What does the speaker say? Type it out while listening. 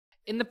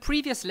In the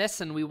previous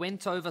lesson, we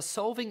went over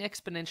solving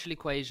exponential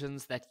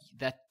equations that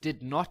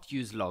did not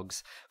use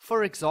logs.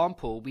 For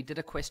example, we did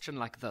a question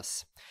like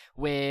this,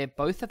 where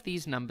both of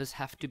these numbers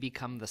have to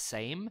become the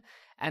same.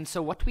 And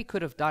so what we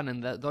could have done in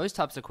those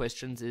types of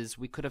questions is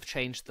we could have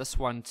changed this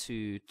one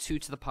to 2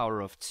 to the power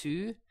of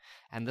 2,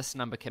 and this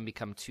number can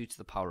become 2 to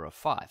the power of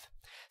 5.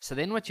 So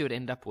then what you would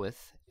end up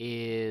with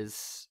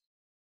is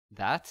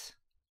that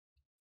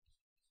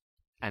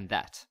and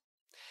that.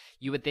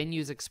 You would then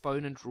use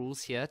exponent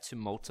rules here to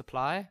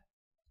multiply.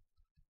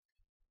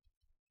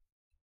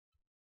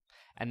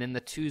 And then the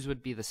 2's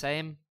would be the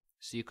same,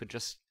 so you could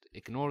just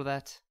ignore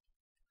that.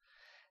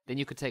 Then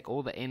you could take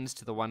all the n's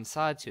to the one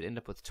side, so you'd end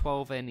up with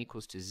 12n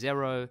equals to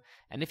 0.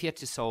 And if you had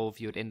to solve,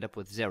 you would end up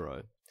with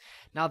 0.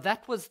 Now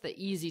that was the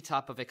easy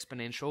type of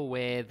exponential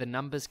where the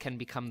numbers can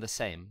become the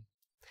same.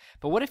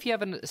 But what if you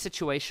have a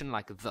situation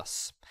like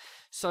this?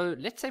 So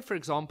let's say, for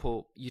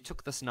example, you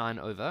took this 9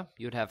 over.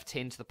 You would have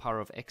 10 to the power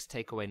of x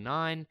take away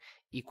 9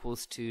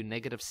 equals to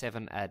negative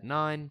 7 add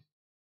 9.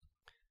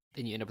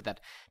 Then you end up with that.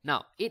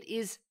 Now, it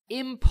is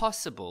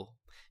impossible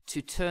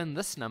to turn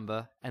this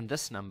number and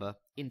this number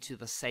into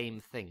the same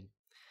thing.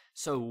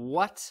 So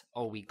what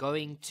are we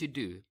going to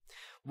do?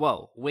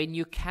 Well, when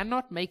you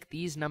cannot make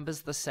these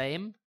numbers the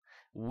same,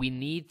 we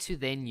need to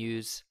then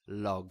use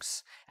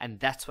logs, and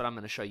that's what I'm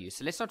going to show you.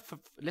 So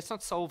let's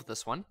not solve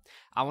this one.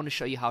 I want to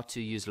show you how to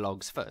use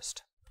logs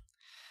first.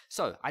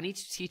 So I need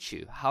to teach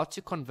you how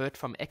to convert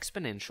from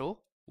exponential,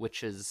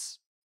 which is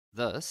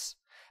this.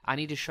 I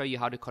need to show you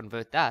how to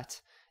convert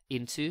that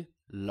into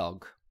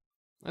log.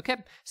 Okay,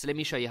 so let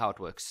me show you how it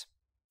works.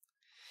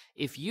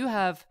 If you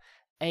have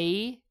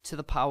a to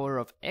the power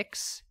of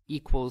x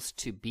equals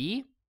to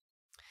b,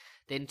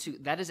 then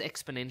that is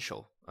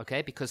exponential,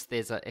 okay, because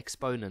there's an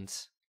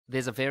exponent,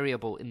 there's a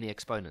variable in the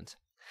exponent.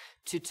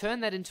 To turn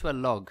that into a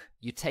log,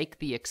 you take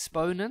the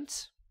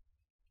exponent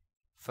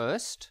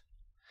first,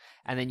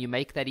 and then you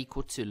make that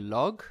equal to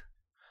log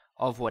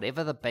of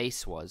whatever the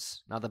base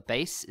was. Now the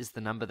base is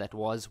the number that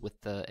was with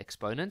the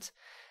exponent,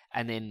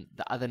 and then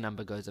the other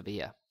number goes over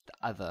here,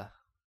 the other.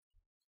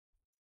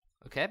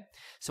 Okay,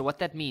 so what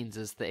that means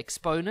is the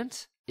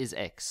exponent is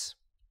x,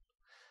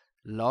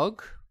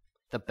 log,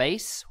 the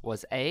base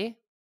was a,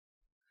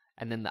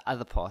 and then the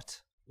other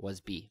part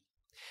was b.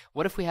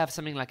 What if we have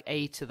something like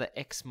a to the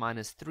x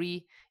minus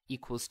 3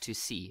 equals to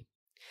c?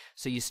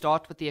 So you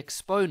start with the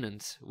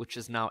exponent, which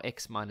is now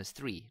x minus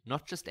 3,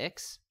 not just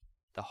x,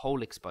 the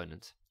whole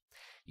exponent.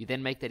 You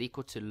then make that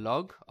equal to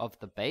log of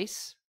the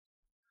base,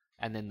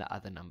 and then the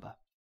other number.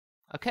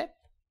 Okay?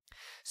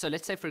 So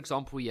let's say, for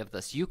example, we have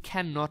this. You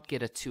cannot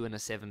get a 2 and a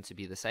 7 to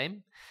be the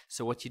same.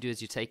 So what you do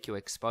is you take your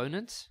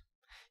exponent,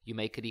 you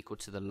make it equal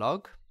to the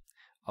log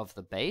of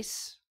the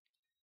base,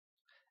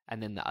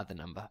 and then the other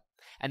number.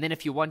 And then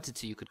if you wanted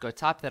to, you could go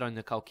type that on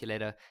the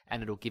calculator,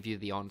 and it'll give you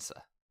the answer.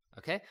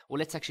 Okay? Well,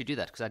 let's actually do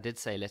that, because I did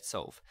say let's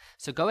solve.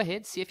 So go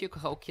ahead, see if your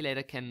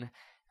calculator can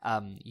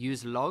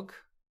use log,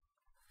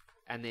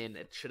 and then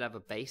it should have a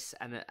base,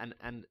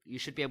 and you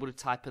should be able to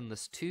type in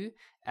this 2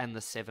 and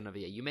the 7 over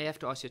here. You may have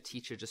to ask your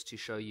teacher just to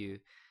show you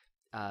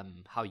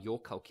how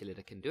your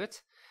calculator can do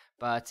it.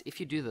 But if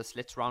you do this,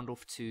 let's round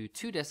off to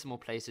 2 decimal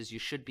places. You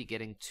should be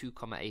getting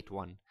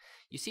 2,81.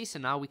 You see, so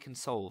now we can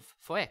solve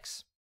for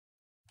x.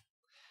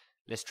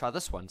 Let's try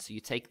this one. So you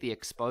take the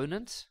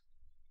exponent,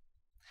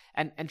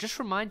 and just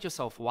remind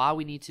yourself why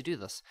we need to do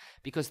this,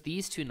 because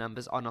these two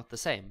numbers are not the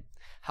same.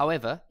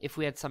 However, if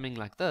we had something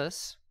like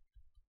this,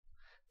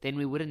 then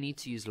we wouldn't need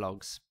to use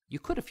logs. You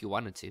could if you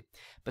wanted to,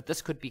 but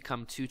this could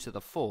become 2 to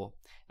the 4,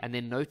 and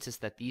then notice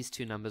that these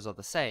two numbers are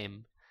the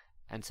same,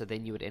 and so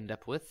then you would end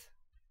up with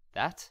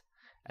that.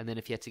 And then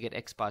if you had to get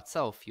x by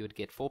itself, you would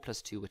get 4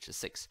 plus 2, which is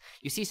 6.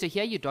 You see, so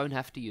here you don't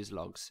have to use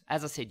logs.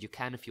 As I said, you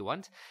can if you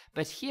want,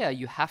 but here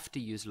you have to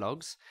use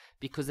logs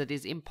because it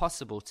is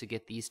impossible to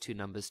get these two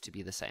numbers to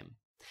be the same.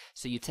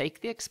 So you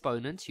take the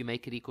exponent, you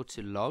make it equal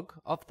to log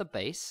of the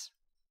base,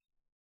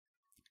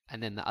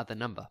 and then the other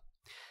number.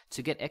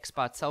 To get x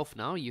by itself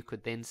now, you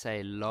could then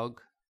say log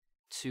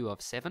 2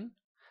 of 7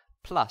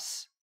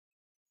 plus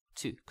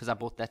 2, because I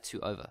brought that 2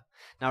 over.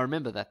 Now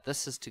remember that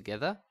this is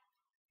together.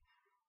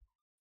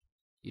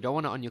 You don't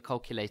want to, on your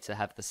calculator,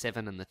 have the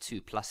 7 and the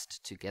 2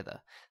 plussed together.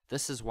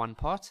 This is one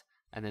part,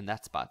 and then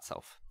that's by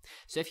itself.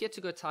 So if you had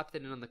to go type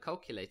that in on the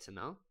calculator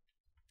now,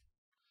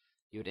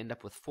 you would end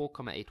up with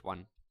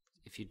 4,81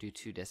 if you do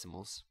 2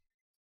 decimals.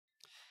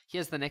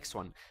 Here's the next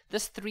one.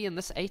 This 3 and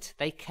this 8,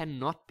 they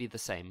cannot be the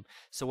same.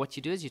 So what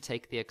you do is you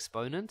take the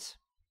exponent,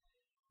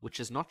 which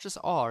is not just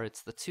r,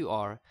 it's the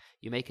 2r.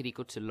 You make it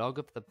equal to log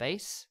of the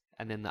base,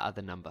 and then the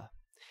other number.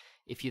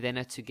 If you then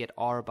had to get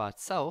r by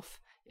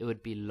itself, it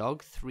would be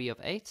log 3 of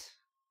 8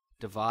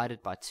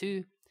 divided by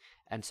 2.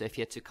 And so if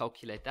you had to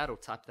calculate that or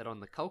type that on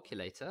the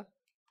calculator,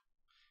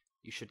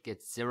 you should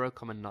get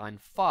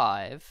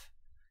 0,95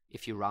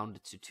 if you round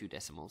it to 2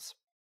 decimals.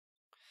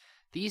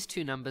 These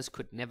two numbers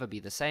could never be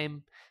the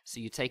same, so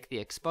you take the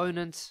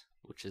exponent,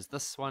 which is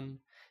this one,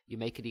 you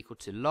make it equal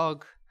to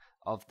log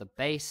of the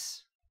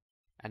base,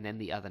 and then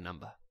the other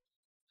number.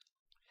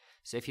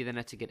 So if you then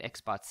had to get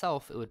x by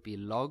itself, it would be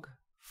log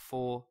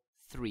 4,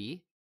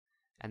 3,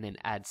 and then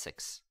add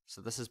 6.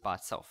 So this is by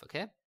itself,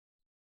 okay?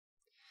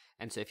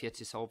 And so if you had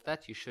to solve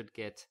that, you should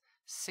get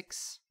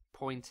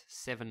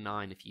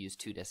 6.79 if you use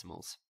 2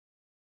 decimals.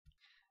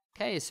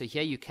 Okay, so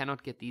here you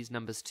cannot get these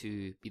numbers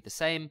to be the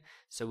same,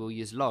 so we'll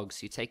use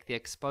logs. You take the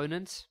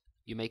exponent,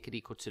 you make it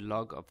equal to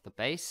log of the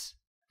base,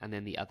 and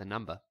then the other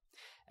number.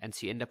 And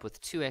so you end up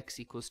with 2x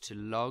equals to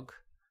log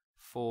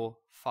 4,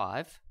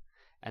 5,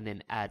 and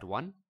then add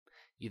 1.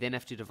 You then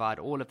have to divide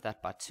all of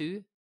that by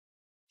 2,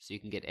 so you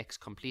can get x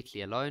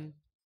completely alone.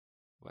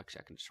 Well,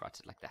 actually, I can just write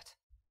it like that.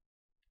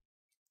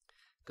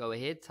 Go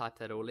ahead, type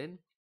that all in.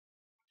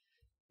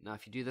 Now,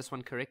 if you do this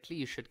one correctly,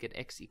 you should get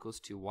x equals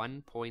to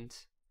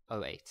 1.08.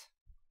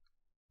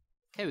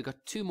 Okay, we've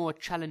got 2 more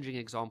challenging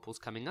examples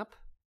coming up.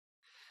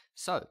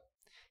 So,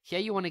 here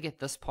you want to get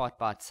this part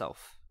by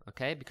itself,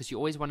 okay? Because you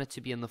always want it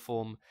to be in the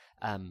form,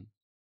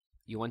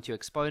 you want your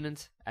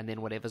exponent and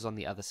then whatever's on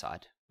the other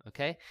side,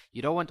 okay?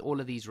 You don't want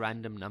all of these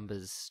random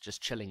numbers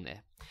just chilling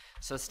there.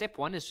 So step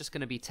 1 is just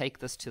going to be take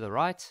this to the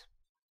right.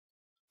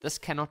 This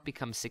cannot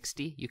become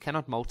 60. You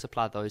cannot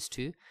multiply those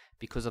two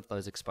because of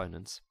those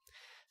exponents.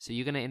 So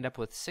you're going to end up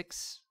with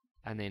 6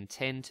 and then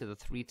 10 to the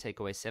 3 take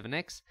away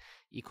 7x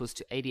equals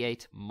to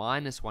 88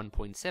 minus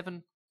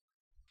 1.7,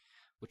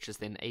 which is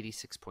then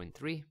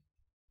 86.3.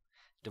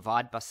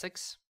 Divide by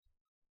 6.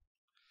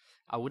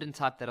 I wouldn't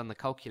type that on the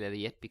calculator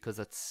yet because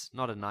it's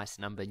not a nice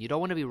number, and you don't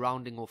want to be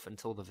rounding off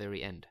until the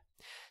very end.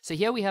 So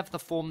here we have the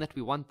form that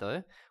we want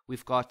though.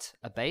 We've got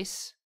a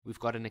base, we've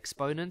got an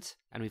exponent,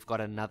 and we've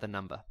got another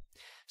number.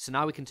 So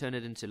now we can turn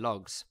it into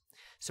logs.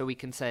 So we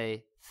can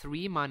say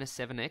 3 minus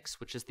 7x,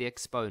 which is the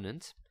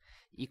exponent,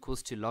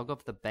 equals to log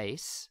of the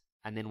base,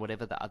 and then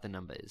whatever the other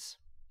number is.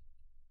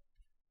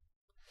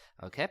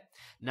 Okay,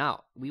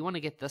 now we want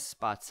to get this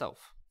by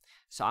itself.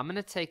 So I'm going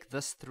to take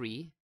this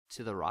 3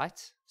 to the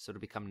right, so it'll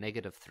become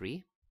negative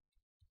 3.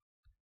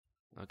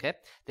 Okay,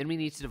 then we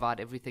need to divide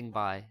everything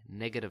by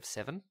negative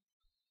 7.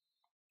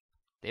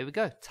 There we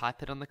go,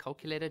 type it on the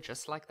calculator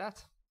just like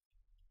that.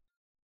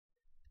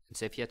 And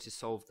so if you had to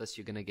solve this,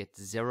 you're going to get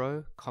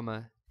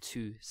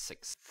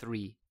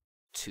 0.2632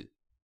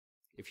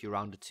 if you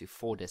round it to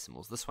 4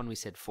 decimals. This one we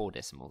said 4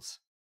 decimals.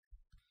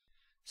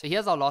 So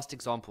here's our last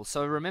example.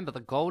 So remember, the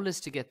goal is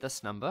to get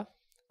this number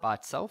by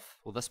itself,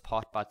 or this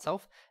part by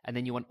itself, and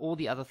then you want all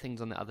the other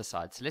things on the other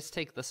side. So let's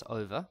take this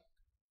over.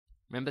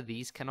 Remember,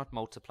 these cannot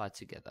multiply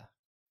together.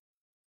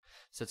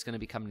 So it's going to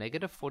become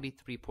negative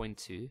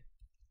 43.2,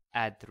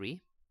 add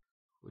 3,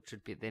 which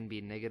would then be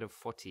negative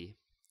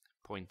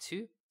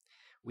 40.2.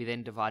 We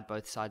then divide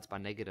both sides by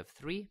negative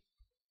 3,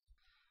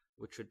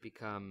 which would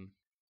become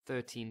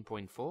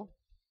 13.4.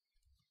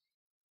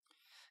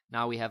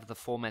 Now we have the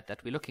format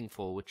that we're looking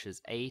for, which is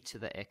a to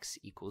the x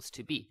equals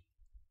to b.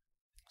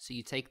 So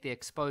you take the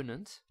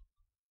exponent,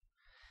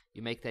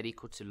 you make that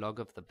equal to log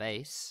of the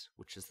base,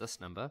 which is this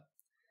number,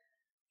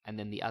 and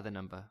then the other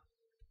number,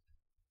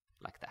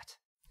 like that.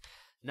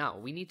 Now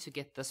we need to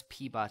get this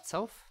p by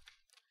itself,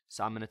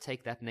 so I'm going to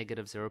take that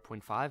negative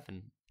 0.5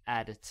 and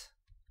add it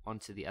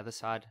onto the other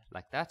side,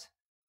 like that.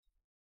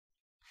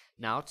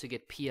 Now to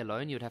get p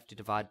alone, you'd have to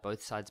divide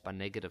both sides by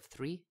negative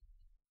 3,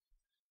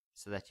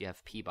 so that you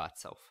have p by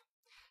itself.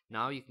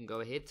 Now you can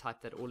go ahead,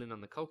 type that all in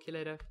on the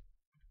calculator,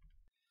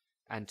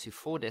 and to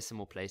 4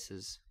 decimal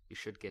places, you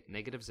should get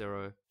negative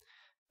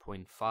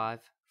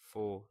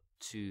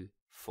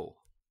 0.5424.